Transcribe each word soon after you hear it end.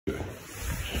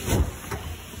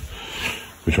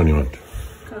Which one do you want?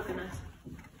 Coconut.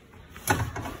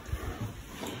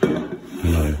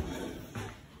 Hello.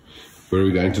 Where are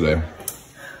we going today?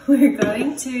 We're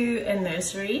going to a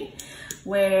nursery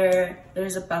where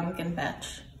there's a pumpkin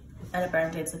patch. And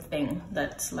apparently it's a thing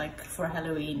that's like for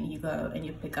Halloween you go and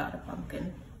you pick out a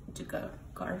pumpkin to go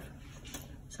carve.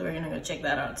 So we're gonna go check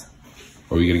that out.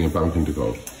 Are we getting a pumpkin to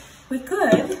carve? We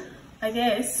could, I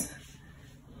guess.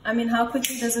 I mean, how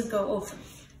quickly does it go off?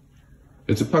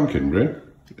 It's a pumpkin, right?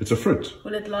 It's a fruit.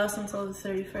 Will it last until the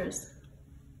 31st?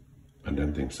 I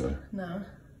don't think so. No.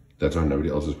 That's why nobody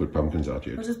else has put pumpkins out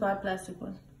yet. We'll just buy a plastic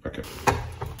one. Okay.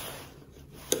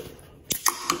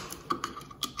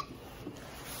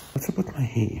 What's up with my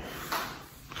hair?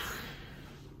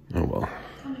 Oh well.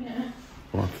 Oh yeah.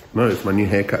 What? No, it's my new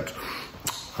haircut.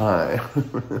 Hi.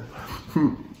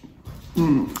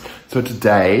 So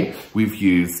today we've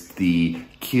used the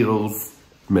Kiehl's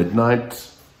Midnight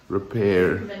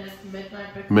Repair,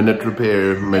 Minute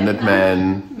Repair, Minute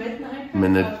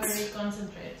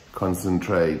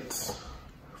Concentrate,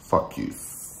 fuck you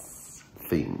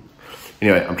thing.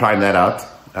 Anyway, I'm trying that out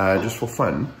just for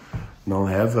fun, and we'll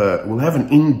have an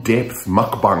in-depth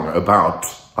mukbang about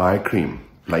eye cream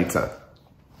later.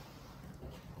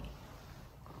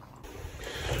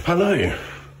 Hello,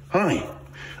 hi.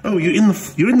 Oh, you're in the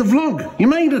vlog. You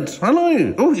made it.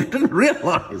 Hello. Oh, you didn't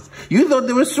realize. You thought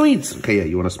they were sweets. Okay, yeah,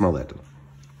 you want to smell that?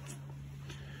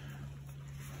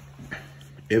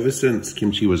 Ever since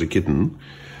Kimchi was a kitten,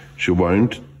 she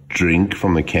won't drink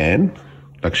from the can.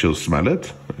 Like, she'll smell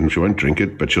it, and she won't drink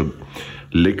it, but she'll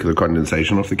lick the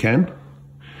condensation off the can.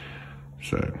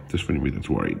 So, just for anybody that's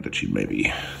worried that she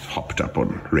maybe hopped up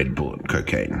on Red Bull and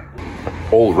cocaine.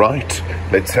 All right,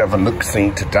 let's have a look-see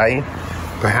today.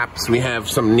 Perhaps we have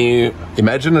some new...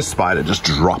 Imagine a spider just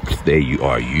dropped. There you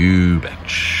are, you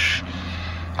bitch.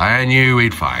 I knew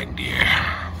we'd find you.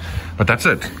 But that's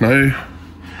it. No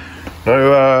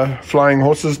flying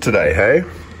horses today, hey?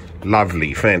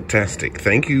 Lovely, fantastic.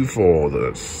 Thank you for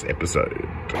this episode.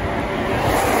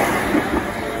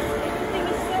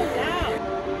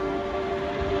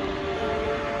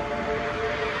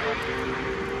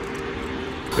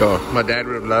 Oh, my dad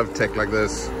would have loved tech like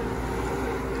this.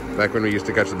 Back when we used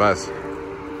to catch the bus.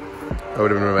 That would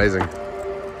have been amazing.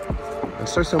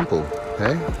 It's so simple,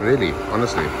 hey? Really,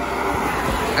 honestly.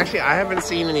 Actually, I haven't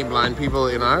seen any blind people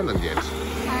in Ireland yet. I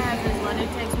have this one. It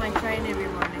takes my train every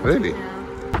morning. Really? Yeah.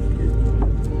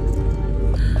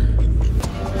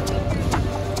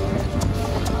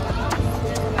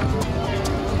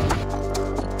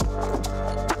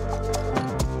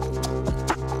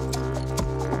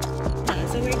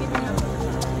 So we're getting up.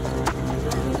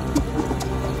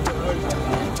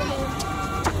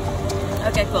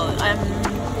 Okay, cool.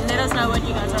 Let us know what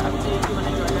you guys are up to if you want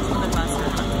to join us on the bus or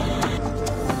not.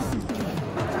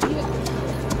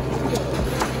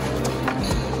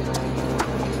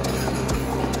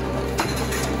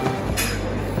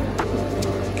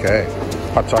 Okay,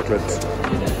 hot chocolate.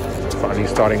 Finally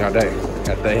starting our day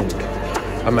at the end.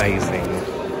 Amazing.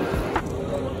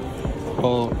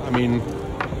 Well, I mean,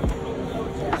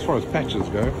 as far as patches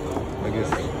go, I guess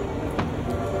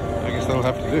that'll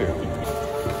have to do.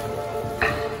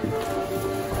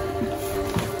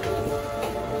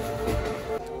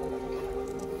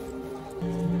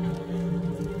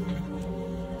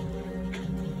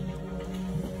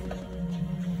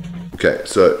 Okay,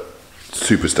 so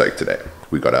super stoked today.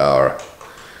 We got our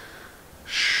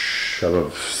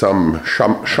some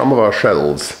of our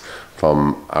shelves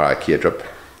from our IKEA trip,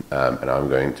 and I'm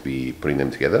going to be putting them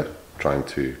together, trying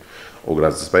to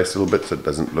organize the space a little bit so it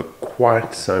doesn't look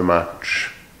quite so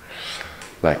much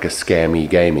like a scammy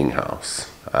gaming house.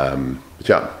 But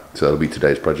yeah, so that'll be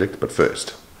today's project. But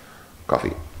first,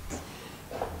 coffee.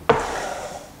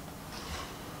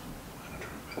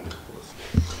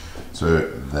 So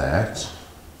that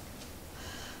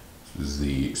is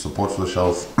the support for the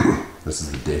shelf. This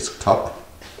is the desktop.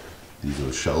 These are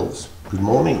the shelves. Good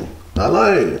morning.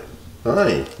 Hello.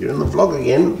 Hi. You're in the vlog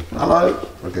again. Hello.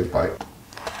 Okay, bye.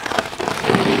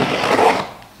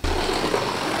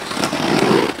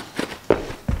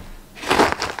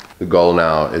 The goal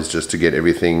now is just to get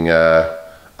everything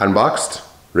unboxed,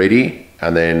 ready,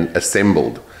 and then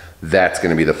assembled. That's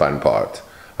going to be the fun part.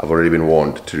 I've already been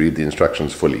warned to read the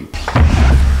instructions fully.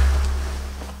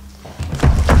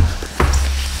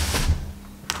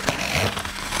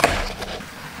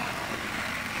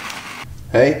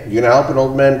 Hey, you gonna help an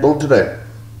old man build today?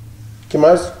 Come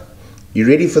on, you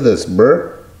ready for this,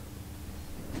 bruh?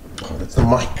 Oh, that's the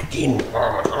mic again.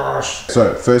 Oh my gosh.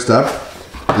 So, first up,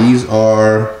 these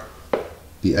are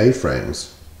the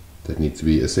A-frames that need to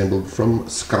be assembled from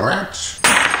scratch.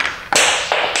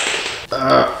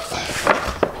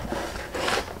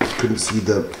 Couldn't see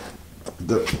the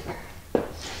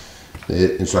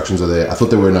instructions are there. I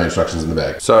thought there were no instructions in the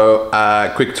bag. So,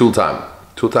 quick tool time.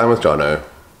 Tool time with Jono.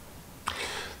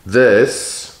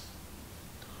 This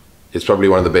is probably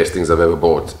one of the best things I've ever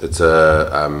bought. It's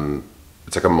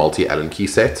like a multi Allen key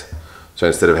set. So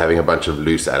instead of having a bunch of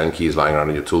loose Allen keys lying around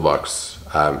in your toolbox,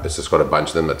 it's just got a bunch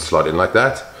of them that slot in like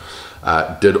that.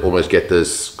 Did almost get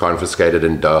this confiscated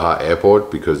in Doha airport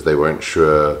because they weren't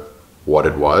sure what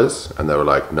it was, and they were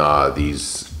like, nah,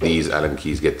 these Allen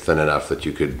keys get thin enough that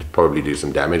you could probably do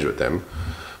some damage with them.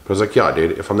 But I was like, yeah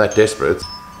dude, if I'm that desperate.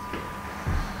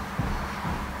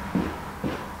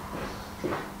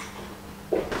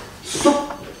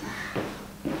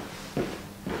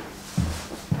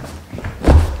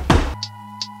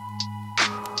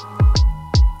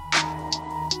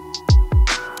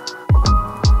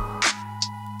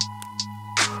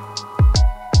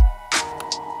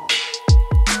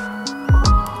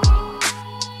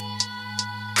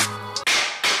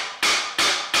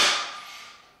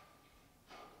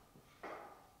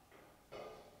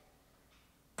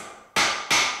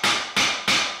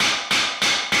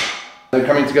 They're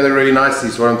coming together really nicely,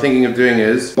 so what I'm thinking of doing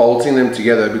is bolting them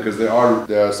together because there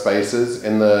are spaces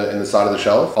in the side of the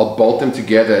shelf. I'll bolt them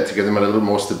together to give them a little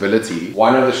more stability.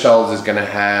 One of the shelves is going to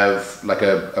have like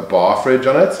a bar fridge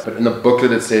on it, but in the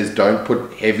booklet it says don't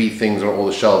put heavy things on all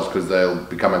the shelves because they'll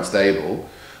become unstable.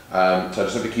 So I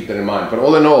just have to keep that in mind. But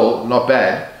all in all, not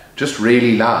bad, just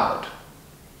really loud.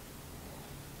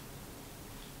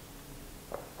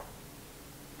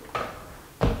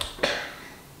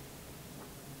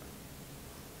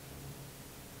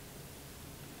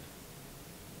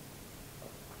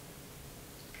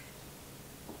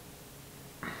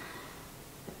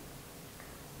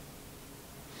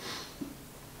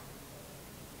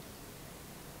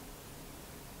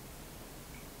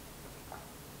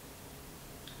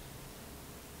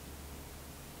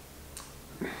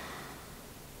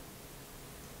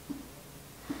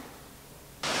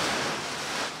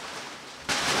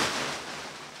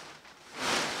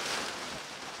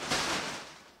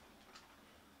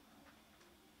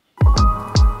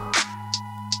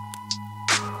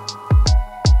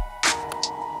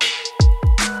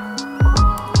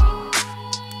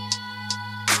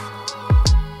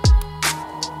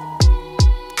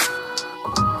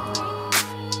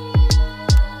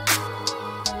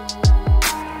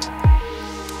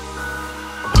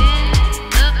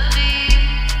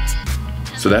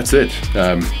 So that's it.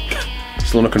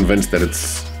 Still not convinced that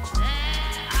it's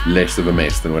less of a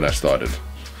mess than when I started.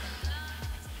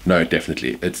 No, it's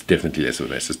definitely less of a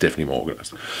mess. It's definitely more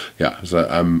organized. Yeah, so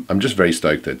I'm just very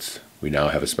stoked that we now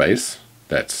have a space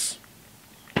that's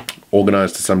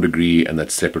organized to some degree and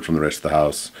that's separate from the rest of the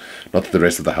house. Not that the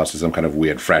rest of the house is some kind of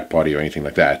weird frat party or anything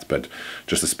like that, but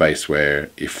just a space where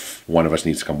if one of us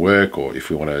needs to come work or if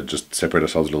we want to just separate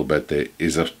ourselves a little bit, there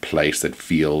is a place that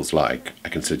feels like I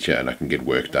can sit here and I can get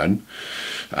work done.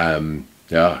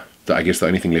 Yeah, I guess the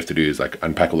only thing left to do is like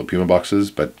unpack all the Puma boxes,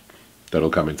 but that'll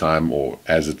come in time or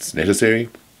as it's necessary.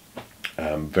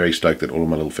 Very stoked that all of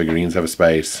my little figurines have a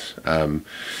space.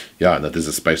 Yeah, and that there's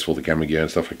a space for the camera gear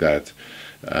and stuff like that.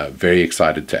 Very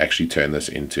excited to actually turn this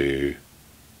into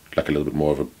like a little bit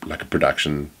more of a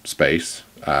production space.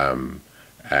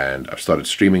 And I've started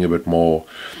streaming a bit more.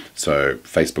 So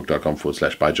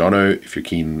facebook.com/byjono if you're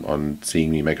keen on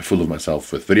seeing me make a fool of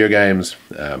myself with video games.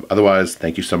 Otherwise,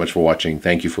 thank you so much for watching.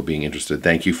 Thank you for being interested.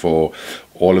 Thank you for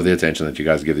all of the attention that you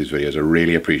guys give these videos. I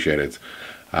really appreciate it.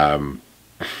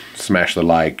 Smash the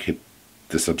like, hit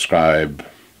the subscribe,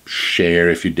 share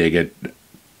if you dig it.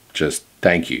 Just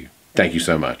thank you. Thank you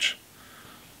so much.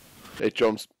 Hey,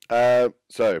 chums.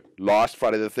 So, last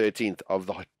Friday the 13th of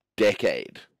the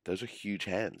decade. Those are huge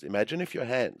hands. Imagine if your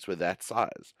hands were that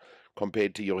size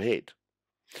compared to your head.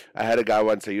 I had a guy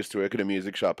once, I used to work at a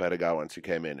music shop, I had a guy once who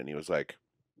came in and he was like,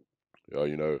 "Oh,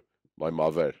 you know, my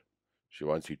mother, she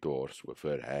once hit a horse with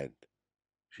her hand.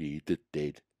 She hit it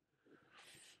dead."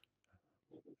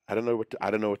 I don't know what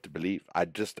to believe. I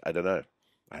don't know.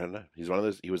 He's one of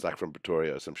those, he was like from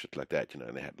Pretoria or some shit like that, you know,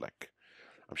 and they had like,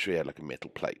 I'm sure he had like a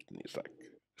metal plate and he's like,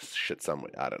 shit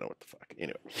somewhere. I don't know what the fuck.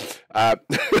 Anyway.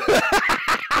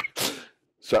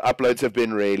 So uploads have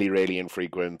been really, really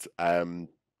infrequent. I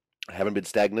haven't been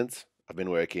stagnant. I've been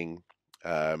working.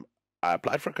 I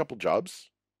applied for a couple jobs.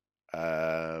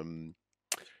 Made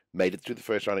it through the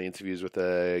first round of interviews with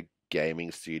a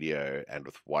gaming studio and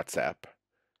with WhatsApp.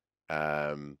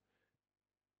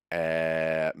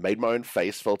 Made my own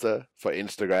face filter for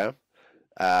Instagram.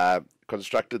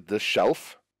 Constructed this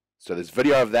shelf. So there's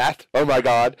video of that. Oh my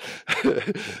god.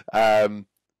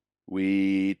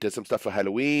 We did some stuff for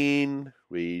Halloween.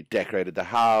 We decorated the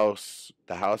house.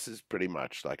 The house is pretty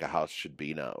much like a house should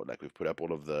be now. Like we've put up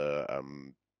all of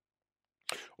the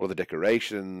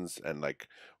decorations and like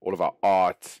all of our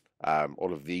art,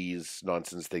 all of these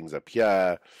nonsense things up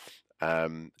here.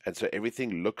 And so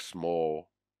everything looks more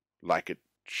like it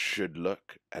should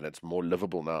look, and it's more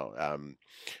livable now.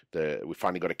 We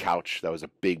finally got a couch. That was a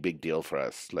big deal for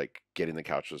us. Like getting the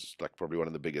couch was like probably one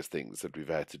of the biggest things that we've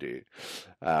had to do.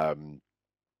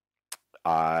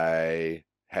 I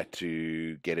had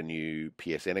to get a new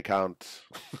PSN account.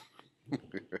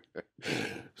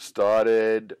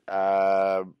 started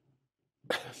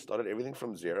everything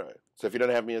from zero. So if you don't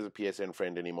have me as a PSN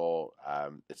friend anymore,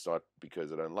 it's not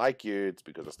because I don't like you, it's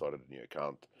because I started a new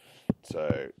account.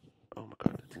 So, oh my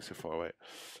god, that thing's so far away.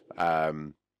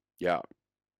 Yeah,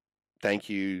 thank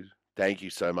you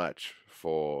so much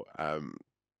for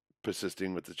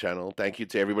persisting with the channel. Thank you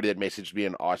to everybody that messaged me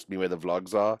and asked me where the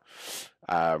vlogs are.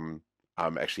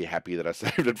 I'm actually happy that I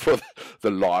saved it for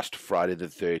the last Friday the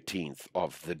 13th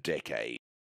of the decade.